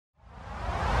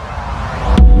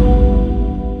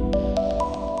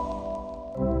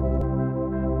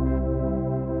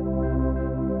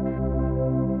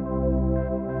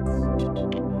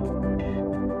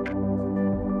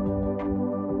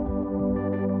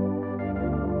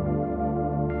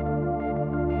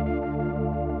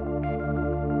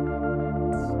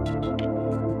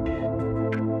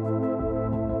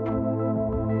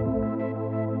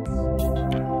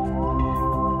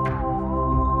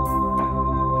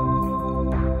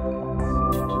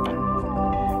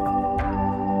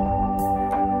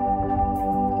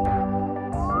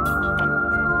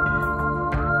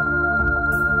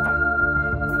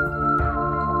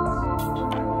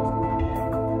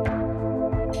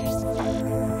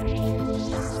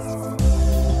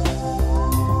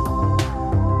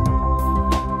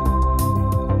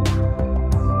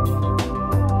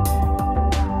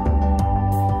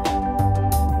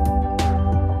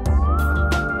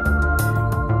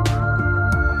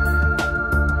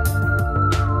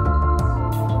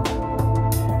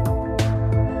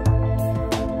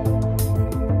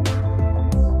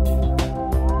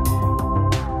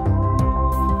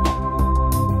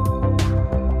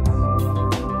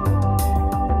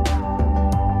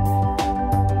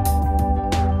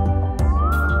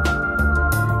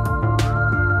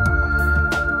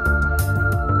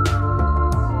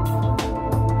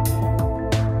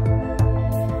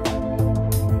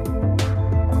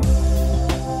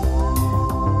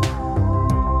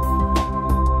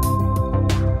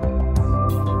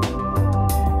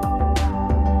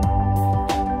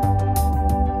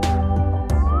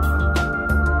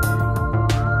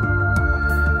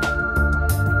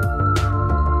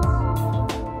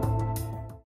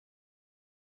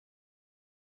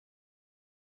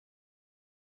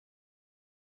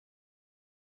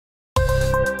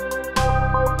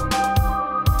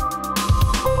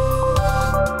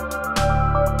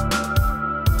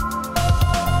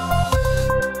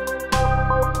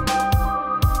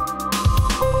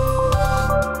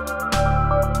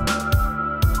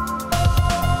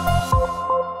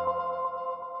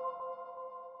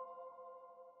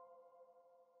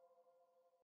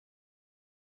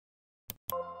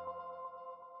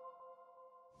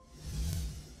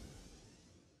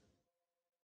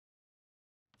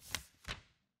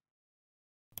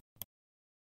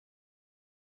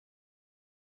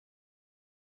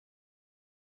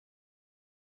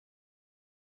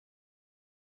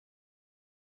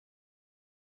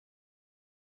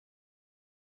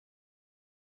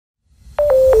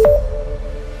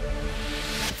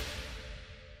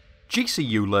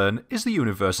GCU Learn is the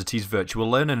university's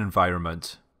virtual learning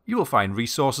environment. You will find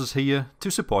resources here to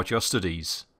support your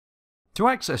studies. To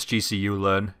access GCU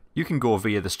Learn, you can go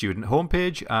via the student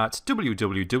homepage at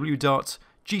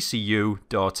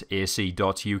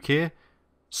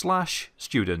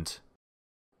www.gcu.ac.uk/student.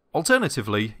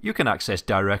 Alternatively, you can access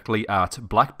directly at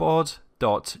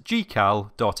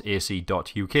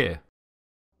blackboard.gcal.ac.uk.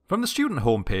 From the student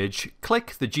homepage,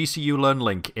 click the GCU Learn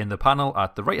link in the panel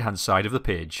at the right-hand side of the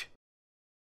page.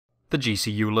 The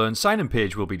GCU Learn sign-in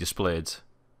page will be displayed.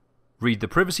 Read the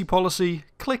privacy policy,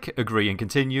 click Agree and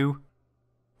Continue,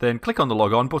 then click on the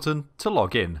Log On button to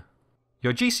log in.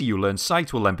 Your GCU Learn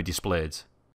site will then be displayed.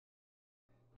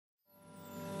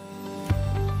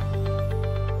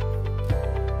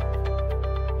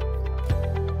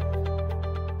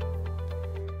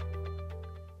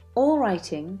 All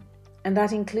writing, and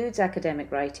that includes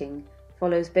academic writing,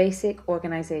 follows basic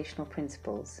organisational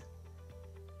principles.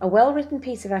 A well-written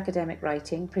piece of academic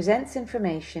writing presents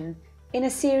information in a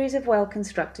series of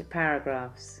well-constructed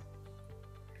paragraphs.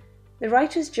 The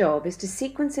writer's job is to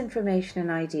sequence information and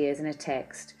ideas in a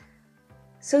text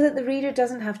so that the reader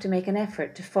doesn't have to make an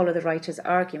effort to follow the writer's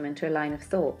argument or line of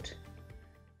thought.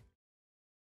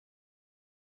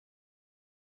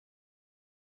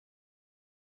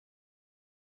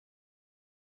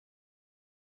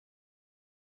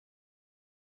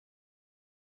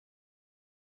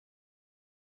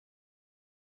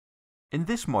 In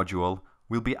this module,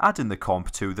 we'll be adding the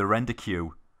comp to the render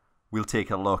queue. We'll take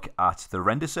a look at the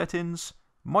render settings,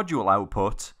 module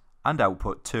output, and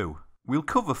output to. We'll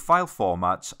cover file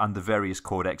formats and the various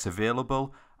codecs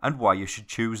available and why you should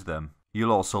choose them.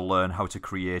 You'll also learn how to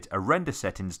create a render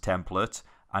settings template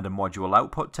and a module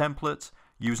output template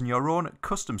using your own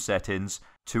custom settings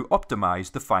to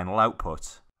optimize the final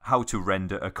output. How to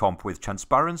render a comp with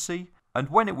transparency, and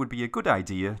when it would be a good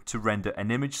idea to render an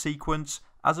image sequence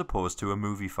as opposed to a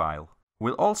movie file.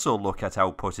 We'll also look at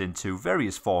output into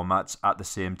various formats at the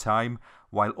same time,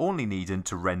 while only needing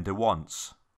to render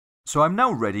once. So I'm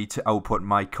now ready to output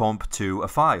my comp to a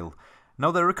file.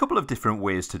 Now there are a couple of different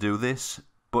ways to do this,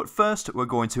 but first we're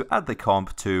going to add the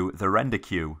comp to the render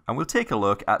queue, and we'll take a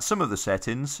look at some of the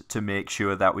settings to make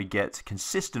sure that we get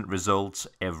consistent results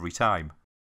every time.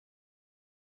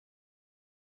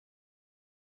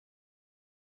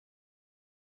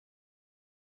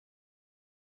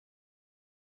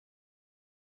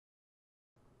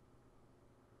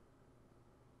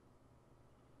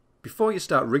 Before you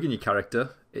start rigging your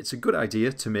character, it's a good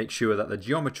idea to make sure that the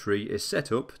geometry is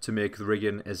set up to make the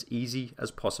rigging as easy as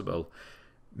possible.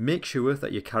 Make sure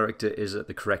that your character is at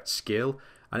the correct scale,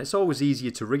 and it's always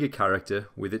easier to rig a character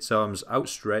with its arms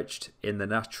outstretched in the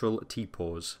natural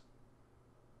T-pose.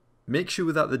 Make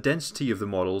sure that the density of the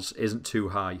models isn't too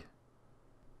high.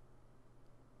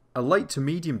 A light to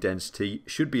medium density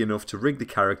should be enough to rig the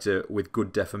character with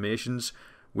good deformations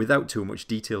without too much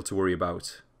detail to worry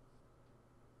about.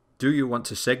 Do you want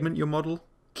to segment your model?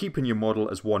 Keeping your model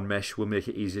as one mesh will make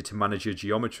it easier to manage your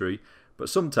geometry, but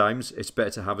sometimes it's better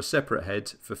to have a separate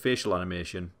head for facial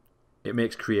animation. It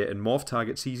makes creating morph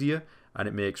targets easier, and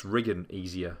it makes rigging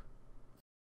easier.